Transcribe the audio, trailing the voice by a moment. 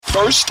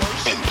First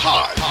and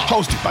Pod,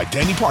 hosted by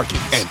Danny Parkin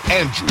and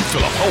Andrew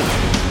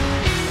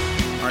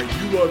Filippone. All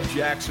right, you love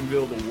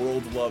Jacksonville. The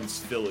world loves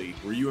Philly.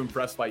 Were you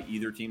impressed by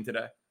either team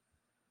today?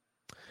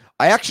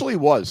 I actually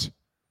was.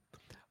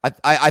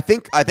 I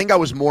think I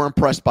was more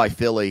impressed by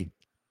Philly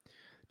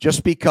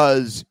just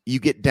because you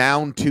get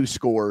down 2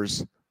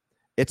 scores.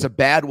 It's a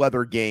bad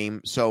weather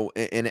game. So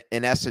in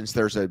essence,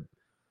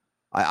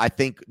 I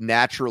think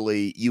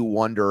naturally you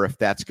wonder if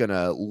that's going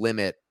to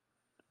limit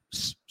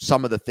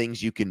some of the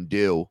things you can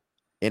do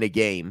in a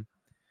game.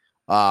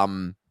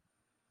 I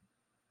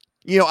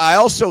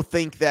also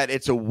think that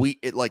it's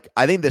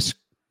I think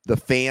the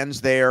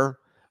fans there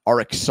are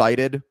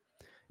excited,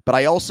 but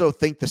I also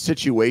think the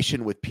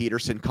situation with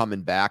Peterson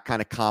coming back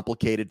kind of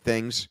complicated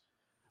things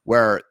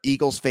where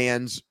Eagles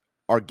fans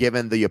are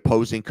giving the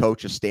opposing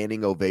coach a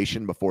standing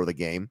ovation before the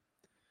game.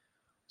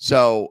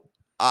 So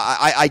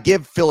I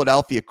give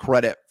Philadelphia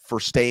credit for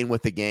staying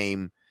with the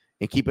game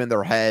and keeping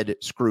their head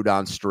screwed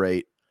on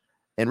straight.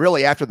 And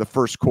really, after the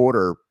first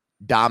quarter,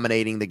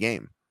 dominating the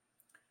game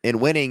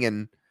and winning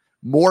in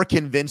more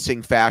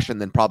convincing fashion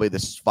than probably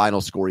this final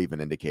score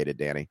even indicated,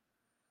 Danny.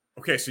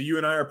 Okay, so you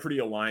and I are pretty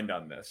aligned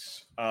on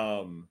this.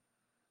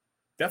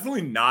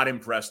 Definitely not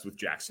impressed with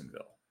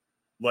Jacksonville.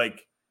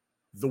 Like,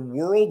 the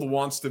world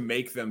wants to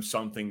make them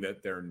something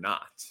that they're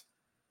not.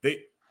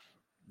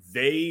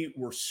 They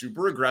were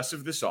super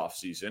aggressive this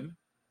offseason.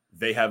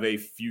 They have a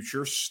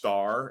future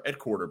star at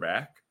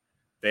quarterback.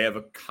 They have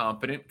a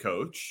competent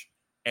coach.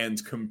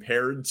 And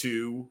compared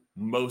to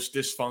most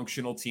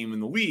dysfunctional team in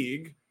the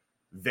league,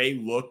 they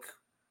look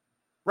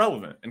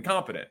relevant and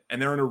competent.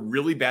 And they're in a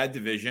really bad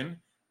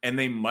division, and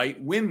they might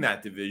win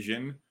that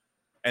division,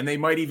 and they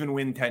might even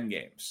win 10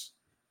 games.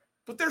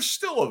 But they're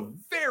still a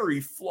very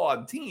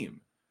flawed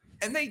team.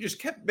 And they just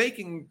kept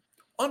making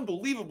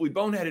unbelievably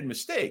boneheaded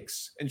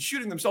mistakes and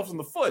shooting themselves in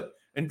the foot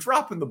and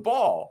dropping the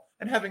ball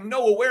and having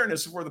no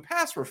awareness of where the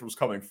pass rush was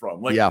coming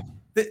from.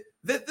 This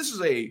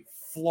is a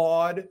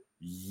flawed,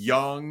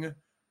 young,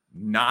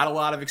 not a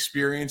lot of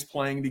experience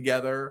playing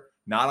together,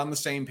 not on the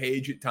same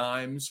page at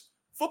times,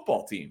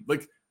 football team.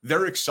 Like,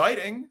 they're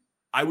exciting.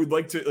 I would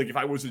like to, if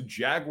I was a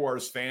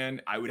Jaguars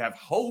fan, I would have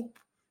hope.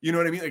 You know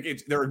what I mean?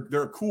 Like,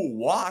 they're a cool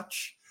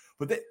watch,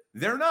 but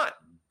they're not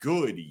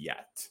good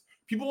yet.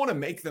 People want to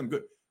make them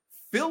good.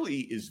 Philly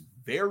is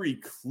very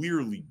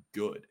clearly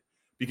good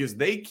because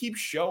they keep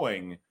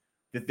showing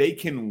that they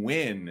can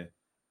win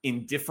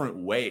in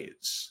different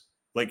ways.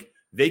 Like,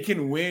 they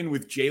can win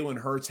with Jalen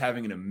Hurts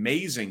having an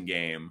amazing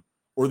game,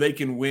 or they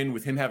can win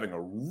with him having a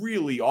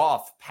really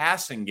off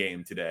passing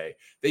game today.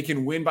 They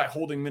can win by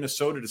holding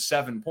Minnesota to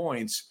 7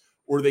 points,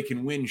 or they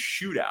can win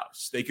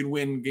shootouts. They can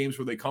win games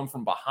where they come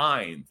from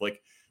behind.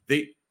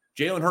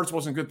 Jalen Hurts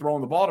wasn't good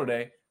throwing the ball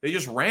today. They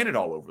just ran it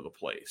all over the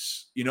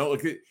place.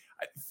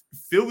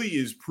 Philly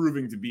is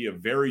proving to be a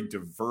very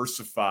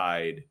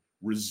diversified,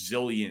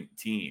 resilient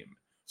team.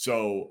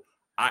 So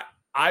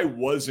I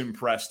was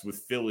impressed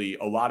with Philly,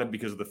 a lot of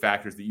because of the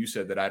factors that you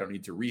said that I don't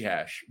need to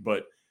rehash.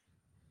 But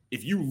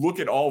if you look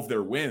at all of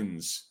their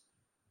wins,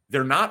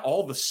 they're not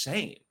all the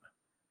same.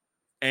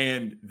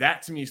 And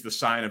that to me is the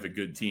sign of a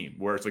good team,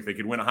 where it's like they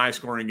could win a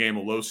high-scoring game,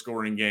 a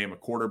low-scoring game, a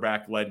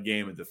quarterback-led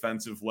game, a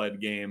defensive-led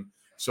game.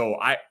 So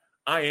I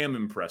am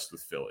impressed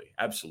with Philly.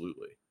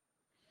 Absolutely.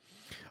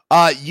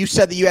 You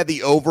said that you had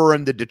the over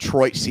in the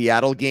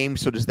Detroit-Seattle game.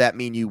 So does that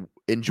mean you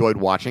enjoyed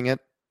watching it?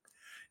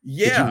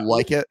 Yeah. Did you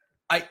like it?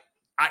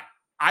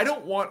 I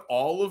don't want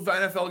all of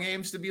NFL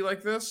games to be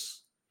like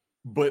this,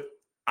 but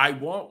I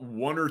want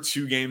 1 or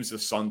 2 games a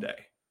Sunday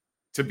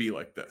to be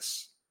like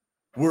this.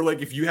 Where,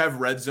 if you have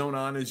Red Zone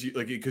on,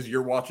 because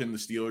you're watching the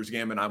Steelers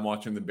game and I'm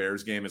watching the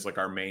Bears game as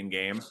our main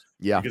game,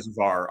 because of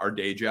our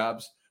day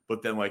jobs.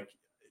 But then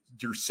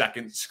your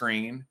second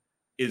screen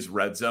is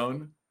Red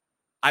Zone.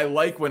 I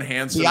like when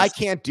Hanson. See, I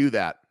can't do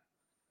that.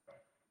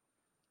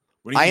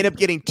 I end up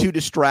getting too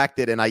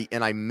distracted, and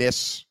I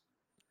miss.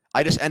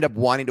 I just end up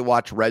wanting to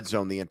watch Red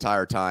Zone the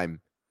entire time,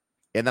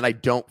 and then I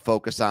don't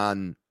focus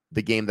on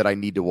the game that I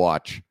need to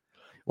watch.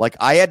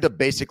 I had to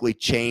basically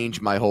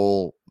change my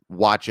whole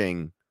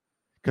watching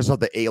because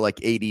of the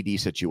ADD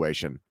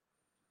situation.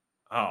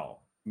 Oh,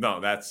 no,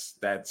 that's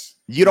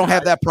you don't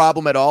have that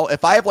problem at all.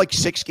 If I have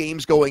 6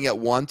 games going at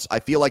once,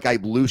 I feel like I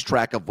lose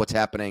track of what's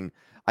happening.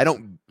 I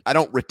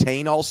don't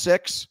retain all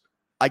 6.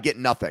 I get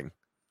nothing.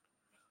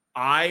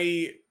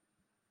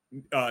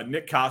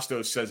 Nick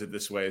Costos says it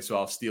this way, so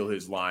I'll steal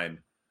his line.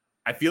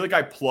 I feel like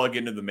I plug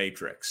into the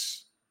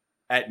Matrix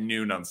at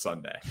noon on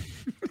Sunday.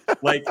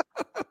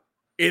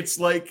 It's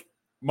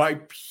my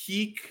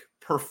peak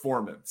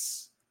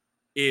performance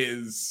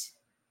is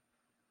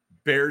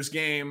Bears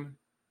game,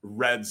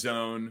 Red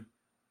Zone,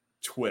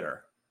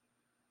 Twitter.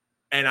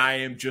 And I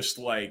am just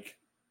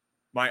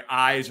my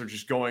eyes are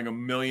just going a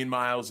million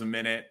miles a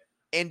minute.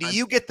 And do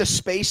you get the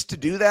space to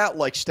do that?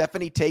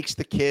 Stephanie takes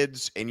the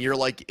kids and you're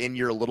in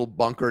your little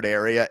bunkered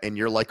area and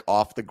you're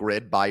off the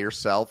grid by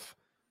yourself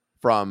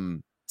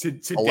from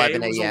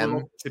 11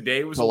 a.m.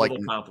 Today was a little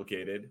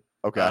complicated.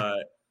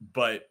 Okay.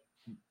 But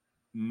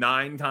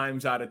 9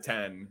 times out of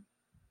 10,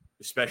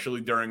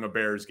 especially during a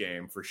Bears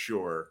game, for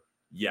sure.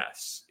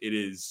 Yes, it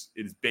is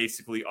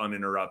basically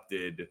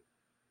uninterrupted.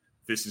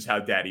 This is how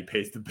daddy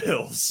pays the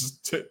bills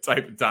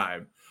type of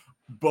time.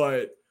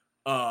 But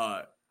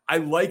I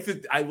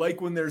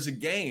like when there's a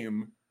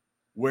game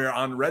where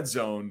on Red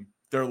Zone,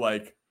 they're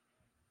like,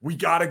 we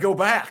got to go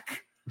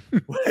back.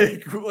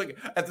 like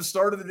at the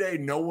start of the day,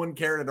 no one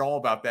cared at all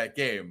about that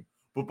game.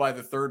 But by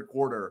the third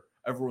quarter,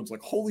 everyone's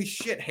like, holy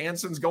shit,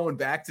 Hanson's going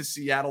back to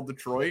Seattle,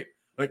 Detroit.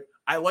 Like,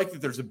 I like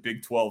that there's a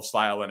Big 12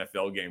 style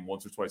NFL game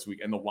once or twice a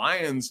week. And the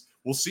Lions,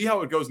 we'll see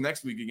how it goes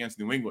next week against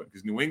New England,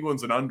 because New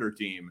England's an under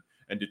team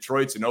and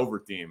Detroit's an over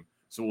team.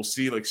 So we'll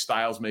see like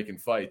styles making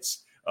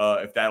fights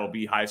if that'll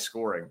be high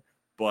scoring.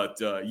 But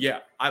yeah,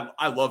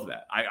 I love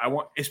that. I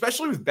want,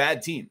 especially with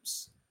bad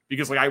teams,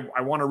 because like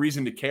I want a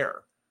reason to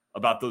care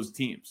about those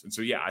teams. And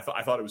so, yeah, I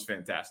thought it was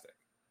fantastic.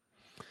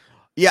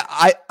 Yeah,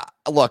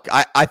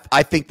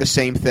 I think the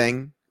same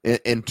thing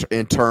in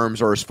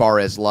terms, or as far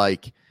as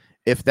like,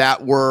 if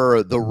that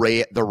were the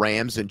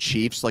Rams and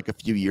Chiefs like a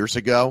few years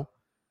ago,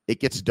 it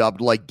gets dubbed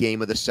like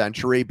game of the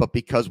century. But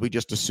because we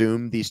just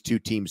assume these two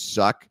teams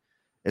suck,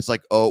 it's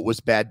like, oh, it was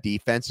bad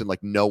defense, and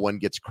like no one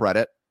gets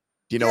credit.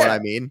 Do you know what I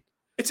mean?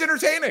 It's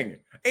entertaining.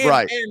 And,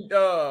 right. And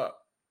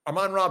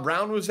Amon-Ra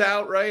Brown was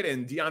out, right?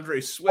 And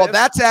DeAndre Swift. Well,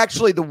 that's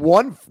actually the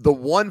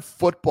one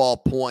football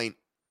point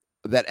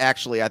that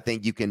actually I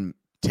think you can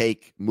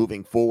take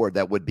moving forward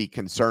that would be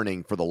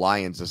concerning for the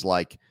Lions is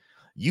like,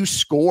 you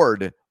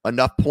scored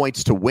enough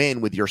points to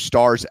win with your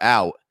stars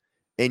out,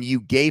 and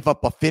you gave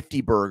up a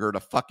 50 burger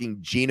to fucking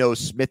Geno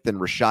Smith and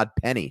Rashad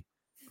Penny.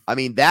 I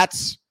mean,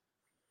 that's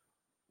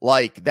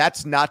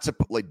not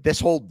like this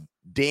whole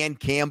Dan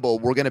Campbell,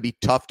 we're going to be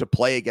tough to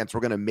play against, we're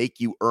going to make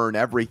you earn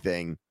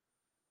everything.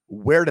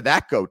 Where did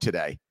that go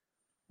today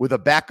with a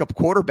backup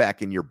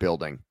quarterback in your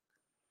building?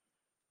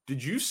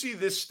 Did you see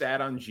this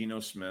stat on Geno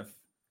Smith?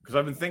 Because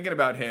I've been thinking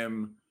about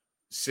him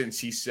since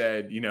he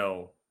said, you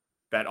know,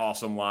 that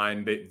awesome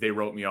line, they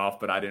wrote me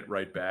off, but I didn't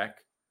write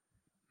back.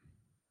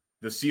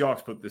 The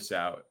Seahawks put this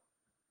out.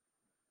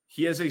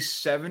 He has a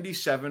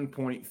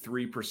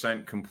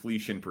 77.3%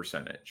 completion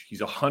percentage.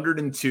 He's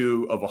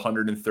 102 of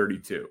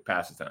 132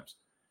 pass attempts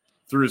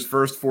through his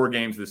first 4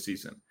 games this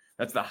season.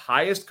 That's the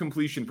highest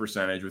completion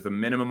percentage with a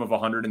minimum of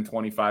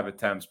 125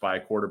 attempts by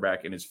a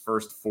quarterback in his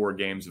first 4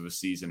 games of a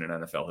season in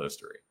NFL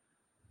history.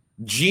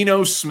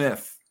 Geno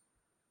Smith.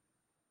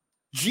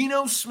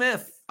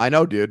 I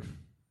know, dude.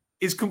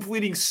 Is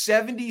completing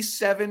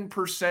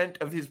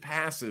 77% of his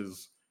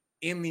passes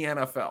in the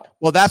NFL.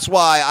 Well, that's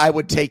why I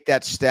would take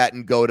that stat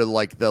and go to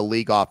like the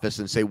league office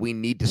and say, we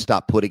need to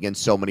stop putting in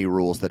so many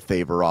rules that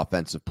favor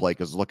offensive play.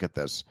 Because look at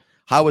this.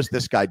 How is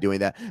this guy doing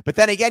that? But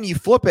then again, you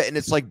flip it and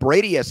it's like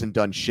Brady hasn't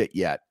done shit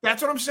yet.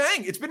 That's what I'm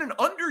saying. It's been an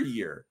under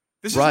year.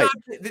 This is right.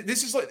 not,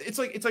 this is like, it's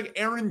like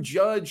Aaron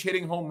Judge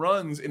hitting home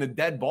runs in a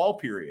dead ball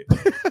period.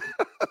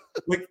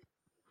 Like,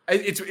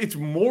 it's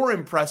more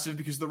impressive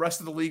because the rest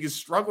of the league is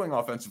struggling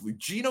offensively.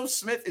 Geno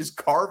Smith is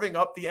carving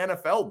up the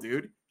NFL,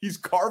 dude. He's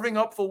carving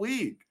up the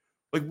league.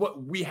 Like,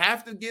 what we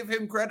have to give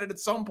him credit at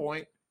some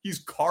point. He's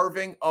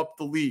carving up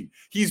the league.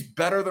 He's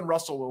better than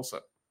Russell Wilson.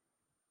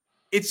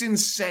 It's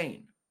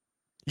insane.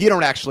 You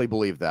don't actually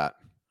believe that.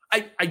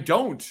 I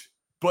don't,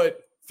 but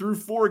through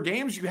 4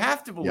 games, you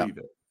have to believe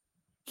it.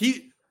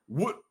 He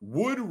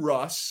would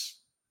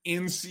Russ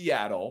in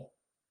Seattle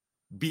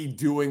be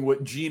doing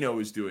what Geno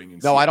is doing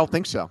in Seattle? No, I don't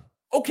think so.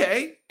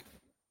 Okay.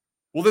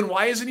 Well, then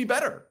why isn't he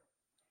better?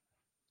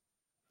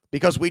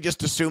 Because we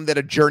just assumed that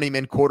a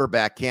journeyman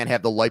quarterback can't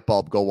have the light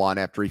bulb go on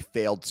after he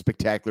failed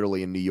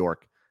spectacularly in New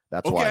York.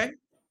 That's why.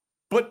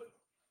 But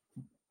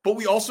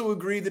we also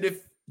agree that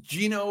if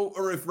Geno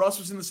or if Russ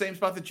was in the same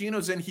spot that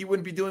Geno's in, he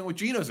wouldn't be doing what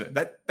Geno's in.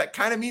 That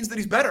kind of means that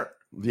he's better.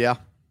 Yeah.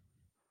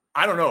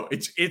 I don't know.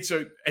 It's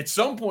at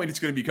some point it's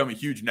going to become a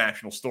huge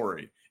national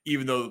story,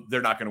 even though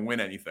they're not going to win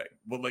anything.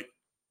 But like,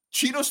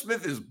 Geno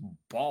Smith is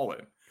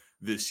balling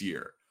this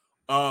year.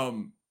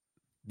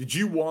 Did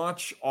you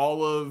watch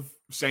all of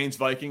Saints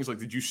Vikings? Like,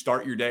 did you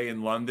start your day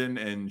in London?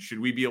 And should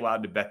we be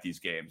allowed to bet these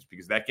games?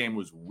 Because that game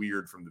was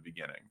weird from the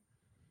beginning.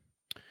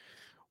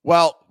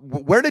 Well,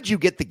 where did you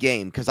get the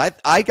game? Because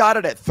I got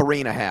it at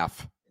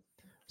 3.5.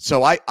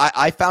 So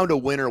I found a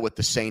winner with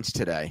the Saints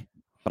today.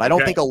 But I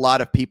don't think a lot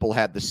of people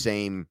had the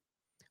same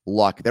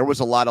luck. There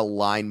was a lot of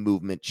line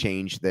movement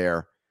change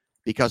there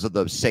because of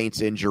the Saints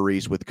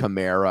injuries with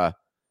Kamara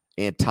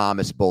and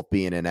Thomas both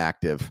being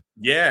inactive.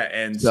 Yeah,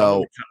 and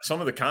so some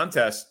of the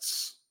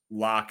contests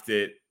locked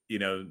it,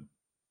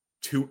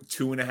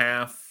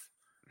 2.5,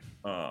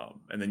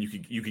 and then you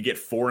could get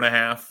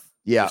 4.5.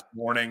 Yeah, this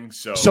morning.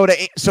 So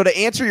to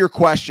answer your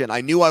question,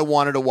 I knew I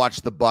wanted to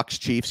watch the Bucs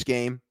Chiefs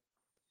game.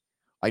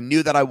 I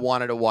knew that I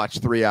wanted to watch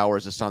 3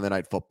 hours of Sunday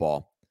Night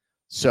Football.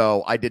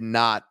 So I did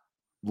not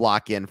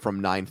lock in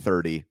from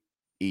 9:30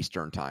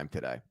 Eastern time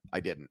today. I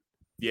didn't.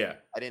 Yeah,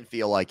 I didn't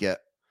feel like it.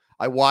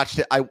 I watched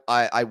it.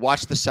 I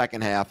watched the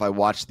second half. I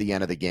watched the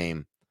end of the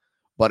game,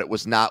 but it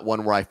was not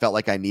one where I felt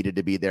like I needed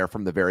to be there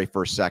from the very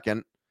first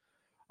second.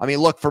 I mean,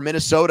 look, for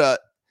Minnesota,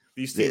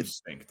 These teams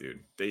stink,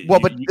 dude.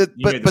 But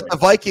the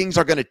Vikings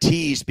are going to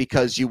tease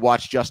because you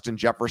watch Justin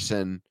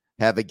Jefferson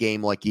have a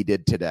game like he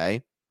did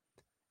today,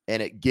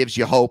 and it gives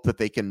you hope that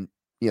they can,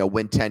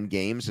 win 10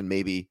 games and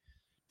maybe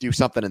do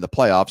something in the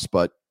playoffs.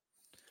 But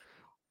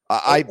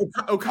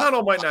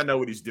O'Connell might not know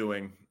what he's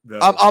doing, though.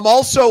 I'm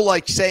also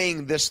like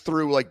saying this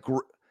through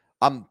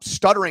I'm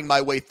stuttering my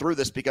way through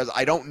this because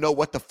I don't know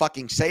what to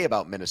fucking say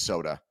about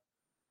Minnesota.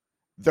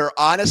 They're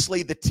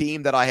honestly the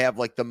team that I have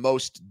like the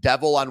most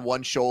devil on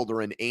one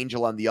shoulder and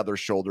angel on the other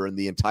shoulder in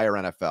the entire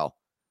NFL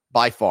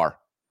by far.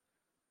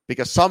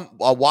 Because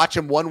I'll watch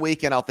them one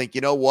week and I'll think,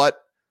 you know what?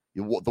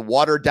 The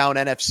watered down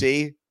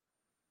NFC,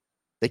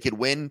 they could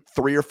win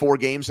 3 or 4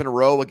 games in a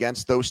row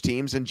against those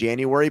teams in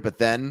January. But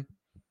then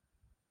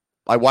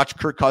I watched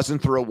Kirk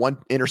Cousins throw 1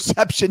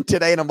 interception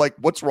today and I'm like,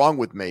 what's wrong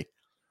with me?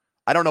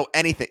 I don't know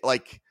anything.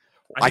 Like,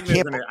 I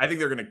think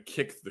they're gonna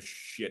kick the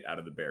shit out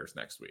of the Bears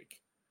next week.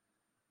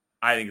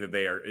 I think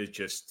that is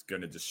just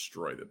gonna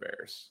destroy the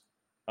Bears.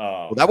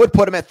 Well, that would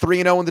put them at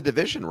 3-0 in the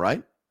division,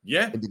 right?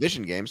 Yeah, in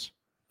division games.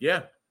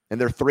 Yeah,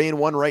 and they're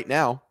 3-1 right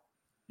now.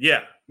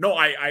 Yeah, no,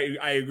 I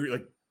agree.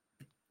 Like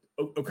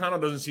O'Connell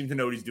doesn't seem to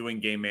know what he's doing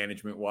game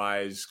management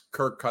wise.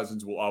 Kirk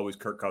Cousins will always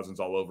Kirk Cousins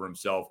all over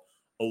himself.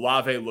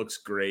 Olave looks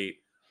great.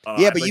 But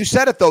you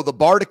said it though. The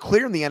bar to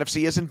clear in the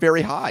NFC isn't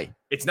very high.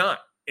 It's not.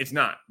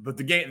 But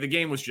the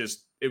game was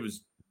it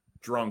was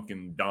drunk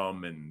and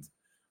dumb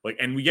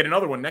and we get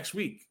another one next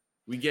week.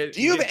 Do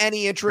you have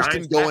any interest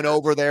in going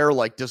over there?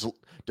 Like, does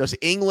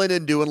England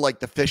and doing like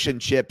the fish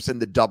and chips and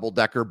the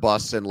double-decker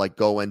bus and like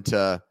going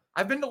to?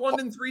 I've been to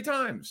London 3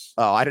 times.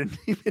 Oh, I didn't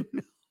even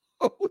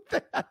know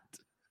that.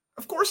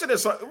 Of course it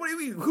is. What do you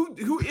mean?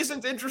 Who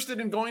isn't interested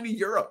in going to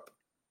Europe?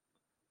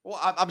 Well,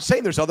 I'm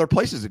saying there's other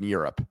places in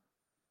Europe.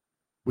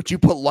 Would you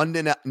put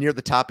London near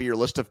the top of your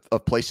list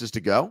of places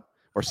to go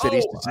or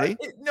cities to see?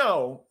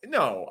 No.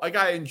 Like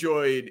I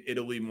enjoyed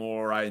Italy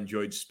more. I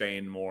enjoyed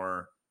Spain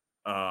more.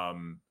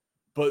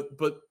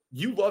 But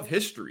you love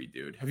history,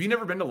 dude. Have you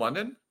never been to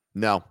London?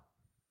 No.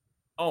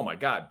 Oh my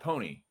God,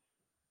 Pony.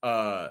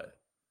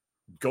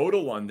 Go to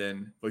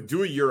London,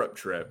 do a Europe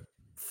trip,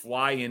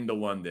 fly into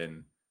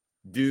London,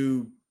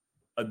 do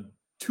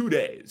 2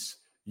 days.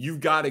 You've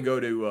got to go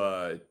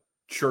to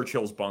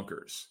Churchill's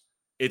Bunkers.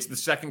 It's the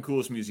second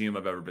coolest museum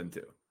I've ever been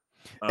to.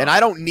 And I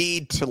don't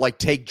need to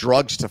take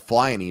drugs to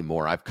fly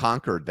anymore. I've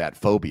conquered that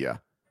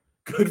phobia.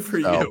 Good for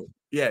you.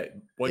 Yeah.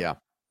 Yeah.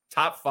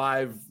 Top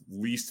 5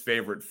 least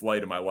favorite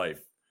flight of my life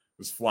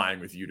was flying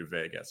with you to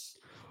Vegas.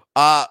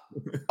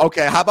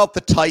 Okay. How about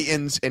the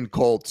Titans and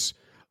Colts?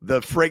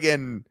 The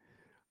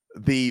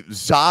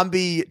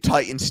zombie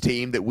Titans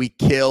team that we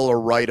kill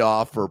or write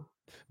off or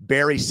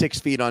bury 6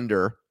 feet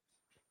under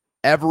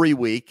every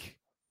week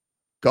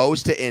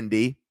goes to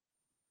Indy,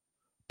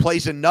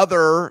 plays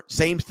another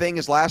same thing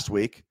as last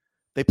week.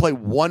 They play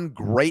one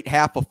great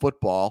half of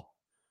football,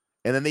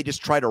 and then they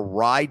just try to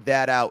ride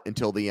that out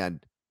until the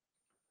end.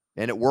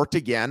 And it worked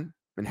again.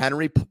 And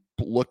Henry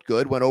looked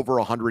good, went over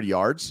 100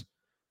 yards.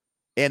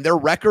 And their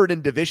record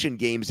in division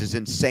games is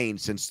insane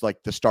since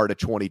the start of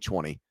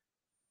 2020.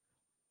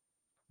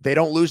 They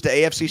don't lose to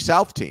AFC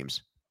South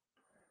teams.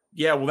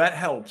 Yeah, well, that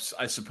helps,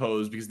 I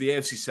suppose, because the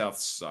AFC South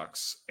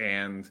sucks.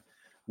 And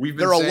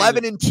they're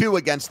 11-2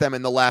 against them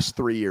in the last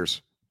 3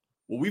 years.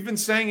 Well, we've been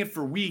saying it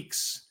for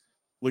weeks,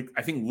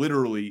 I think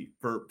literally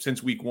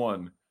since week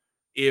 1.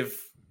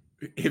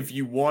 If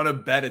you want to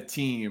bet a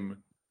team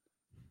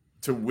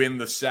to win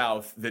the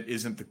South that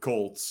isn't the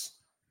Colts,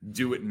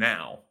 do it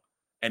now.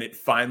 And it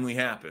finally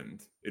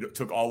happened. It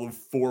took all of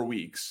 4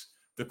 weeks.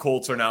 The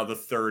Colts are now the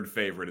 3rd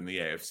favorite in the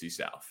AFC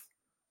South.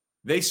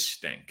 They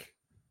stink.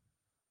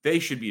 They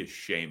should be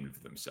ashamed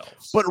of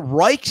themselves. But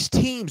Reich's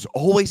teams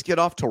always get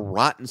off to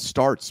rotten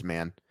starts,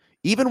 man.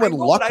 Even when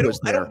Luck was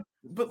there.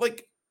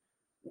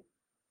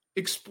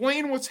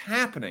 Explain what's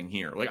happening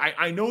here.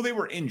 I know they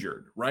were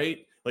injured,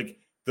 right?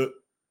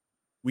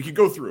 We could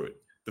go through it.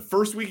 The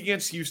first week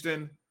against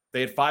Houston,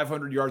 they had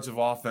 500 yards of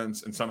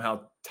offense and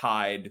somehow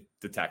tied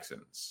the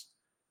Texans.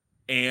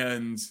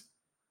 And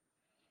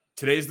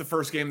today's the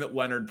first game that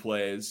Leonard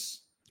plays.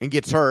 And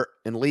gets hurt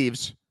and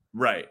leaves.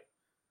 Right.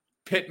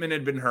 Pittman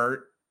had been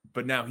hurt,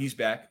 but now he's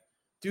back.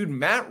 Dude,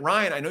 Matt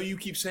Ryan, I know you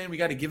keep saying we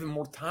got to give him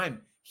more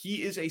time.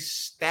 He is a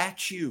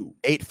statue.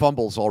 8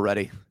 fumbles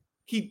already.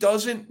 He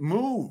doesn't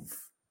move.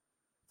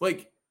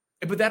 But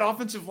that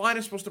offensive line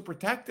is supposed to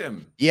protect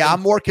him. Yeah,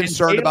 I'm more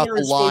concerned about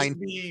the line. To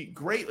be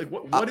great.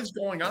 What is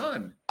going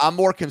on? I'm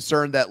more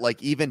concerned that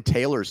even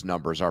Taylor's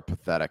numbers are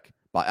pathetic.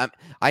 But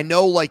I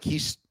know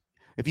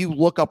if you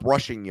look up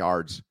rushing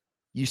yards,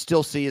 you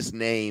still see his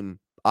name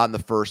on the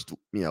first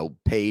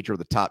page or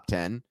the top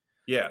 10.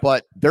 Yeah.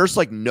 But there's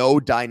no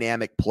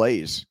dynamic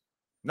plays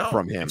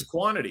from him. It's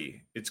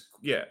quantity.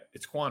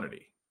 It's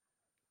quantity.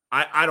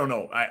 I don't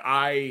know.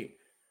 I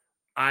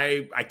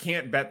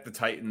can't bet the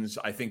Titans.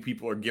 I think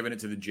people are giving it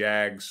to the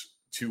Jags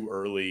too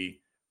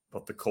early,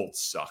 but the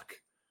Colts suck.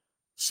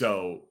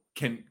 So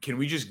can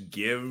we just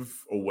give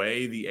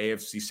away the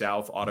AFC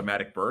South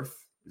automatic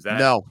berth? Is that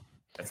no?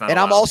 That's not And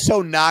allowed. I'm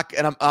also not,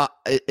 and I'm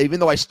even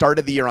though I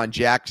started the year on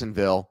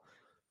Jacksonville,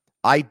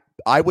 I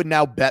would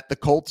now bet the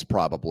Colts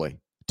probably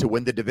to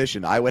win the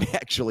division. I would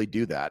actually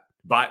do that.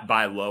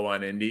 Buy low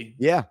on Indy.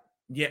 Yeah.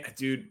 Yeah,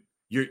 dude.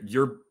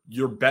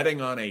 You're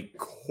betting on a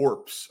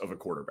corpse of a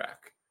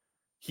quarterback.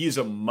 He is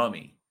a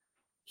mummy.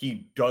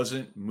 He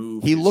doesn't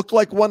move. He looked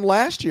like one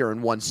last year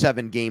and won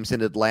 7 games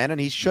in Atlanta,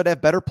 and he should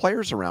have better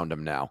players around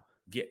him now.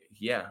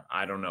 Yeah,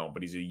 I don't know,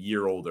 but he's a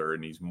year older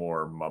and he's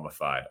more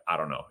mummified. I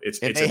don't know.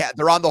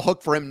 They're on the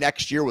hook for him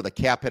next year with a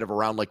cap hit of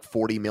around like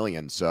 $40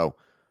 million. So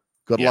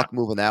good luck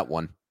moving that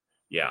one.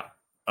 Yeah.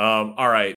 All right.